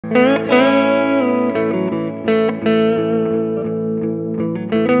Hey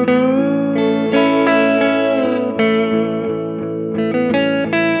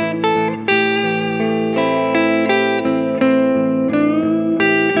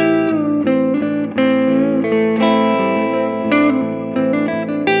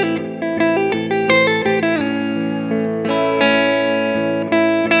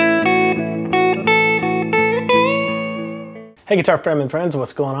Guitar Family and friends,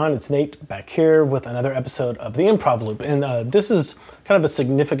 what's going on? It's Nate back here with another episode of the Improv Loop. And this is kind of a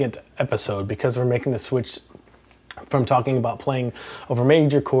significant episode because we're making the switch from talking about playing over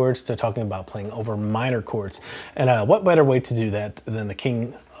major chords to talking about playing over minor chords. And what better way to do that than the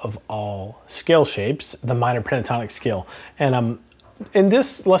king of all scale shapes, the minor pentatonic scale. And in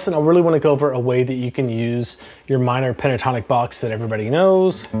this lesson, I really want to go over a way that you can use your minor pentatonic box that everybody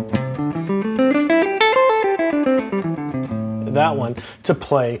knows, that one, to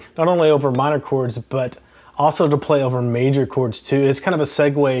play not only over minor chords but also to play over major chords too. It's kind of a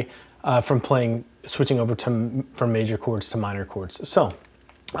segue from switching over from major chords to minor chords. So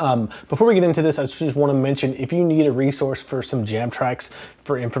before we get into this, I just want to mention, if you need a resource for some jam tracks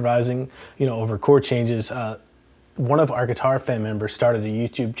for improvising, over chord changes, one of our Guitar Fan members started a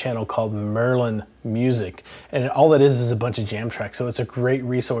YouTube channel called Merlin Music, and all that is a bunch of jam tracks. So it's a great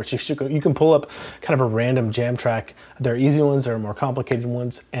resource. You can pull up kind of a random jam track. There are easy ones, there are more complicated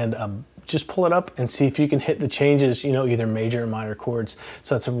ones, and just pull it up and see if you can hit the changes, either major or minor chords.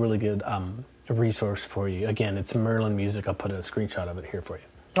 So that's a really good resource for you. Again, it's Merlin Music. I'll put a screenshot of it here for you.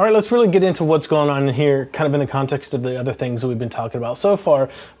 All right, let's really get into what's going on in here, kind of in the context of the other things that we've been talking about. So far,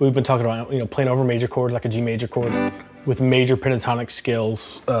 we've been talking about, playing over major chords like a G major chord with major pentatonic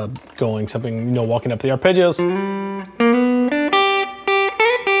scales going, something, walking up the arpeggios.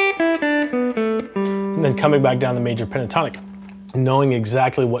 And then coming back down the major pentatonic, knowing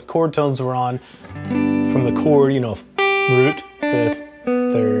exactly what chord tones we're on from the chord, root, fifth,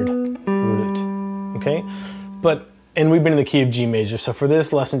 third, root, okay? And we've been in the key of G major, so for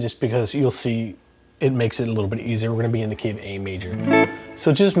this lesson, just because you'll see it makes it a little bit easier, we're going to be in the key of A major.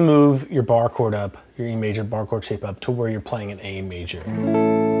 So just move your bar chord up, your E major bar chord shape up to where you're playing an A major.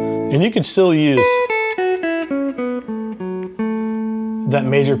 And you can still use that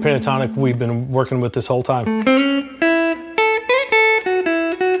major pentatonic we've been working with this whole time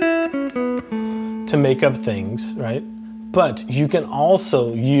to make up things, right? But you can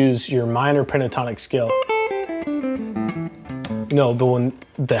also use your minor pentatonic scale, the one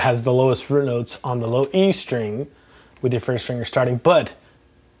that has the lowest root notes on the low E string with your first finger starting. But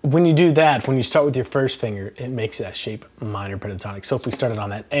when you do that, when you start with your first finger, it makes that shape minor pentatonic. So if we started on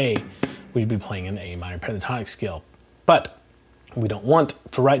that A, we'd be playing an A minor pentatonic scale. But we don't want,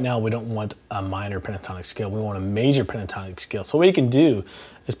 for right now, we don't want a minor pentatonic scale. We want a major pentatonic scale. So what you can do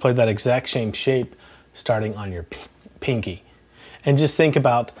is play that exact same shape starting on your pinky. And just think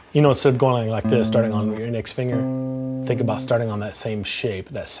about, instead of going like this, starting on your index finger, think about starting on that same shape,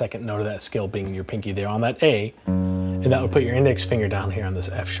 that second note of that scale being your pinky there on that A, and that would put your index finger down here on this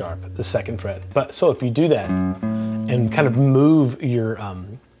F sharp, the second fret. But so if you do that and kind of move your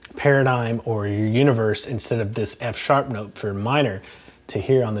paradigm or your universe, instead of this F sharp note for minor to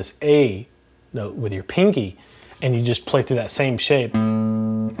here on this A note with your pinky, and you just play through that same shape,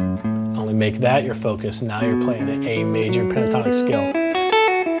 only make that your focus. Now you're playing an A major pentatonic scale.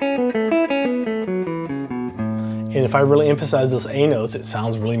 And if I really emphasize those A notes, it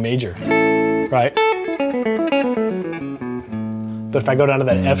sounds really major, right? But if I go down to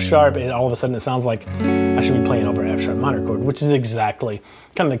that F sharp, all of a sudden it sounds like I should be playing over an F sharp minor chord, which is exactly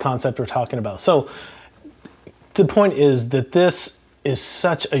kind of the concept we're talking about. So the point is that this is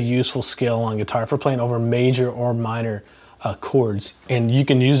such a useful scale on guitar for playing over major or minor chords, and you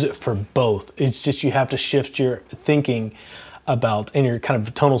can use it for both. It's just you have to shift your thinking about, and your kind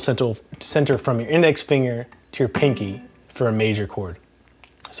of tonal center from your index finger to your pinky for a major chord.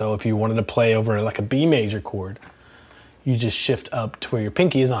 So if you wanted to play over like a B major chord, you just shift up to where your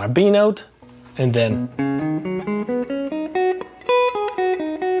pinky is on a B note, and then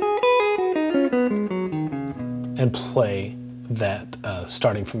play that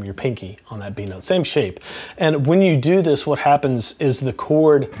starting from your pinky on that B note, same shape. And when you do this, what happens is the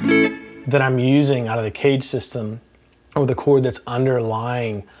chord that I'm using out of the cage system, or the chord that's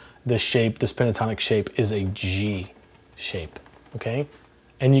underlying this shape, this pentatonic shape, is a G shape, okay?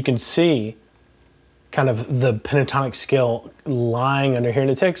 And you can see kind of the pentatonic scale lying under here,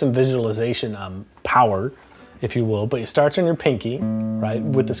 and it takes some visualization power, if you will, but it starts on your pinky, right,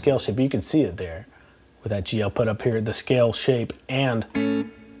 with the scale shape. You can see it there with that G. I'll put up here the scale shape and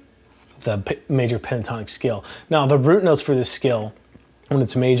the major pentatonic scale. Now, the root notes for this scale when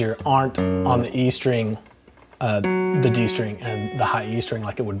it's major, aren't on the E string, the D string, and the high E string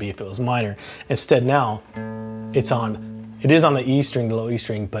like it would be if it was minor. Instead now, it is on the E string, the low E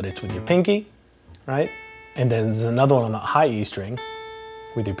string, but it's with your pinky, right? And then there's another one on the high E string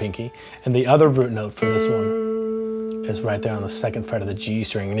with your pinky. And the other root note for this one is right there on the 2nd fret of the G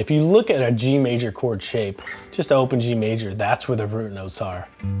string. And if you look at a G major chord shape, just an open G major, that's where the root notes are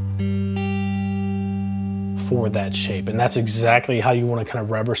for that shape. And that's exactly how you want to kind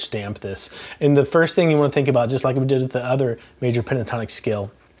of rubber stamp this. And the first thing you want to think about, just like we did with the other major pentatonic scale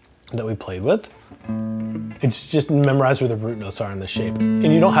that we played with, it's just memorize where the root notes are in the shape. And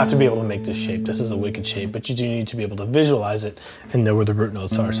you don't have to be able to make this shape. This is a wicked shape, but you do need to be able to visualize it and know where the root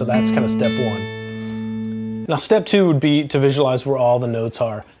notes are. So that's kind of step 1. Now step 2 would be to visualize where all the notes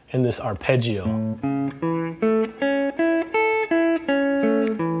are in this arpeggio.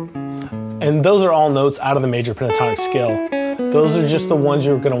 And those are all notes out of the major pentatonic scale. Those are just the ones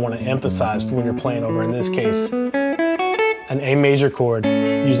you're going to want to emphasize when you're playing over, in this case, an A major chord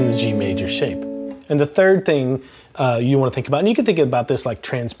using the G major shape. And the third thing you want to think about, and you can think about this like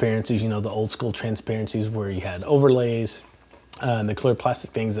transparencies, you know, the old school transparencies where you had overlays and the clear plastic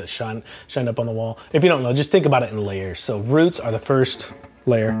things that shine up on the wall. If you don't know, just think about it in layers. So roots are the first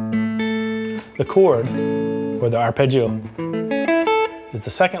layer. The chord, or the arpeggio, is the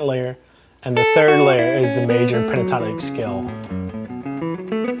second layer. And the third layer is the major pentatonic scale.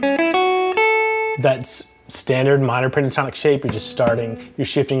 That's standard minor pentatonic shape. You're just starting, you're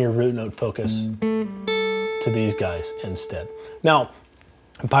shifting your root note focus to these guys instead. Now,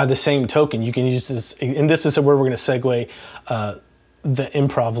 by the same token, you can use this, and this is where we're going to segue the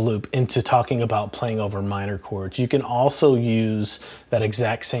improv loop into talking about playing over minor chords. You can also use that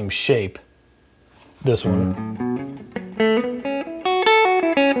exact same shape, this one,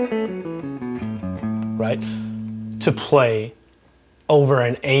 right, to play over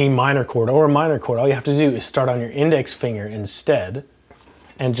an A minor chord or a minor chord. All you have to do is start on your index finger instead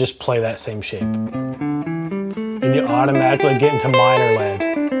and just play that same shape. And you automatically get into minor land.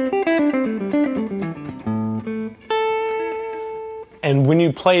 And when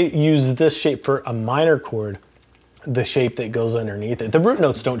you use this shape for a minor chord, the shape that goes underneath it, the root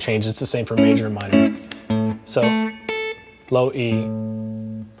notes don't change. It's the same for major and minor. So low E,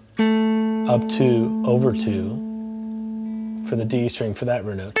 up 2, over 2 for the D string for that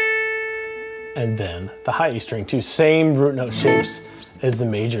root note. And then the high E string too. Same root note shapes as the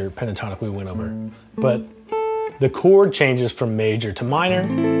major pentatonic we went over. But the chord changes from major to minor,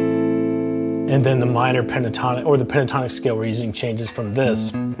 and then the minor pentatonic, or the pentatonic scale we're using, changes from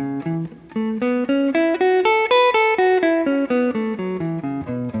this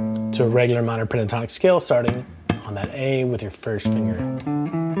to a regular minor pentatonic scale, starting on that A with your first finger.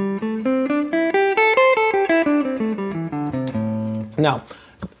 Now,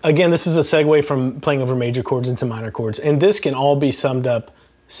 again, this is a segue from playing over major chords into minor chords, and this can all be summed up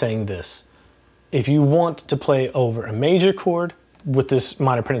saying this. If you want to play over a major chord with this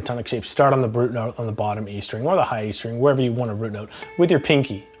minor pentatonic shape, start on the root note on the bottom E string or the high E string, wherever you want a root note, with your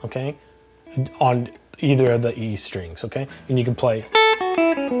pinky, okay? On either of the E strings, okay? And you can play,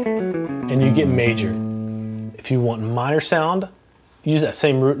 and you get major. If you want minor sound, use that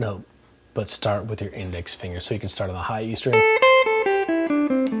same root note, but start with your index finger. So you can start on the high E string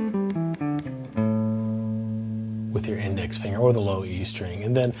with your index finger, or the low E string.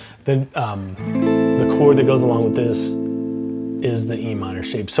 And then the chord that goes along with this is the E minor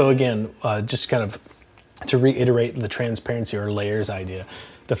shape. So again, just kind of to reiterate the transparency or layers idea,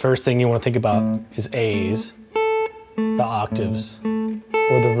 the first thing you want to think about is A's, the octaves,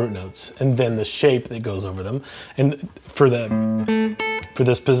 or the root notes, and then the shape that goes over them. And for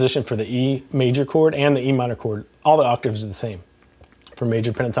this position, for the E major chord and the E minor chord, all the octaves are the same. For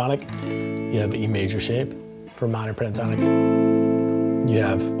major pentatonic, you have E major shape. For minor pentatonic, you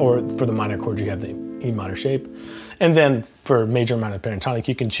have, or for the minor chord, you have the E minor shape. And then for major and minor pentatonic,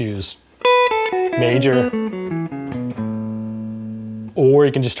 you can choose major, or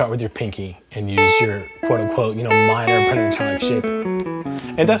you can just start with your pinky and use your quote unquote, you know, minor pentatonic shape.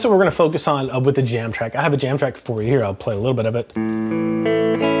 And that's what we're gonna focus on with the jam track. I have a jam track for you here. I'll play a little bit of it.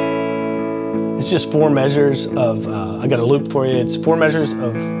 It's just 4 measures of, I got a loop for you. It's 4 measures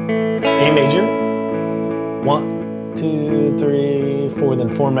of A major, 1, 2, 3, 4, then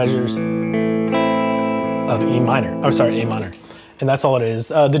 4 measures of E minor, oh sorry, A minor. And that's all it is.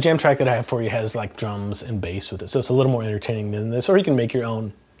 The jam track that I have for you has like drums and bass with it, so it's a little more entertaining than this. Or you can make your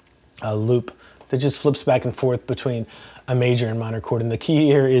own loop that just flips back and forth between a major and minor chord. And the key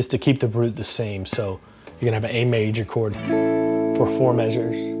here is to keep the root the same. So you're gonna have an A major chord for 4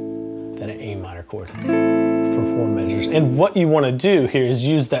 measures, then an A minor chord for 4 measures. And what you want to do here is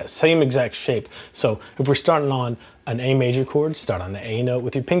use that same exact shape. So if we're starting on an A major chord, start on the A note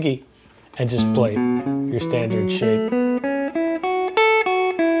with your pinky and just play your standard shape.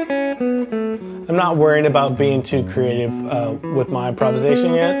 I'm not worrying about being too creative with my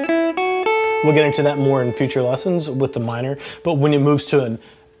improvisation yet. We'll get into that more in future lessons with the minor. But when it moves to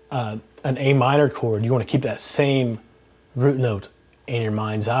an A minor chord, you want to keep that same root note in your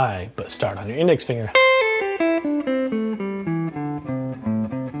mind's eye, but start on your index finger.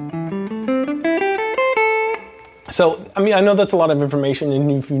 So, I mean, I know that's a lot of information,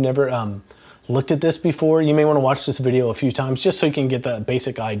 and if you've never looked at this before, you may want to watch this video a few times just so you can get the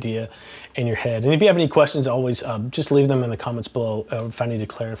basic idea in your head. And if you have any questions, always just leave them in the comments below if I need to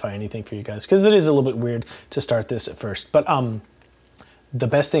clarify anything for you guys, because it is a little bit weird to start this at first. But the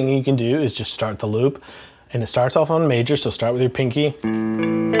best thing you can do is just start the loop, and it starts off on major, so start with your pinky.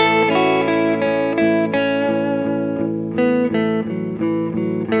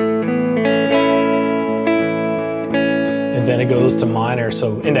 And then it goes to minor,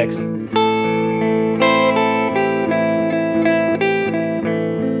 so index. And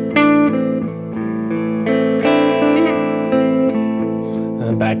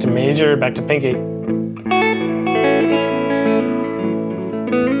then back to major, back to pinky.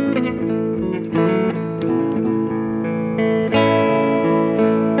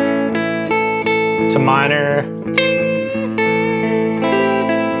 To minor.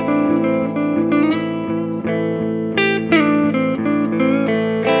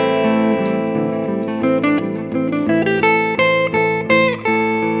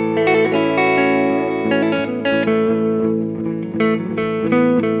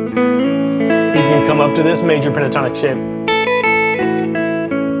 You can come up to this major pentatonic shape.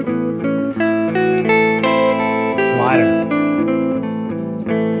 Minor.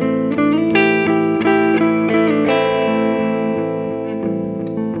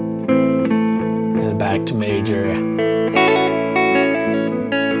 And back to major.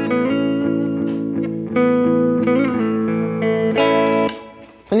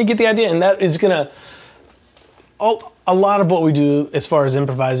 And you get the idea, and that is gonna, a lot of what we do as far as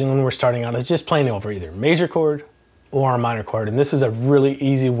improvising when we're starting out is just playing over either a major chord or a minor chord. And this is a really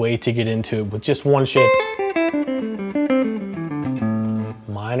easy way to get into it with just one shape.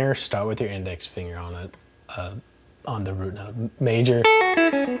 Minor, start with your index finger on it, on the root note. Major,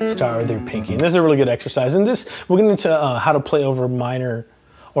 start with your pinky. And this is a really good exercise. And this, we'll get into how to play over minor,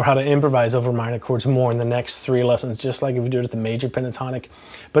 or how to improvise over minor chords more in the next 3 lessons, just like if we do it at the major pentatonic.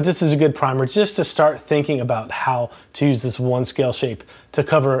 But this is a good primer just to start thinking about how to use this one scale shape to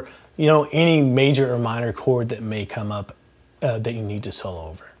cover, you know, any major or minor chord that may come up that you need to solo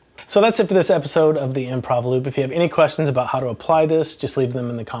over. So that's it for this episode of the Improv Loop. If you have any questions about how to apply this, just leave them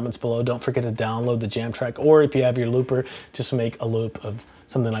in the comments below. Don't forget to download the jam track, or if you have your looper, just make a loop of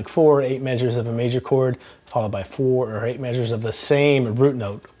something like 4 or 8 measures of a major chord, followed by 4 or 8 measures of the same root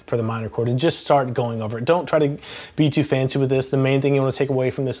note for the minor chord, and just start going over it. Don't try to be too fancy with this. The main thing you want to take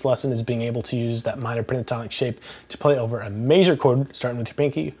away from this lesson is being able to use that minor pentatonic shape to play over a major chord, starting with your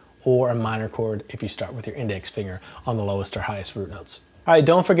pinky, or a minor chord if you start with your index finger on the lowest or highest root notes. All right,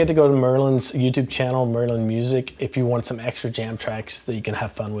 don't forget to go to Merlin's YouTube channel, Merlin Music, if you want some extra jam tracks that you can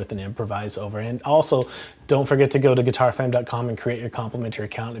have fun with and improvise over. And also, don't forget to go to guitarfam.com and create your complimentary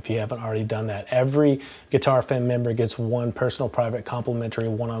account if you haven't already done that. Every Guitar Fam member gets one personal, private, complimentary,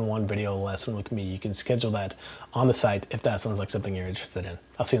 one-on-one video lesson with me. You can schedule that on the site if that sounds like something you're interested in.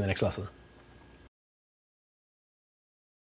 I'll see you in the next lesson.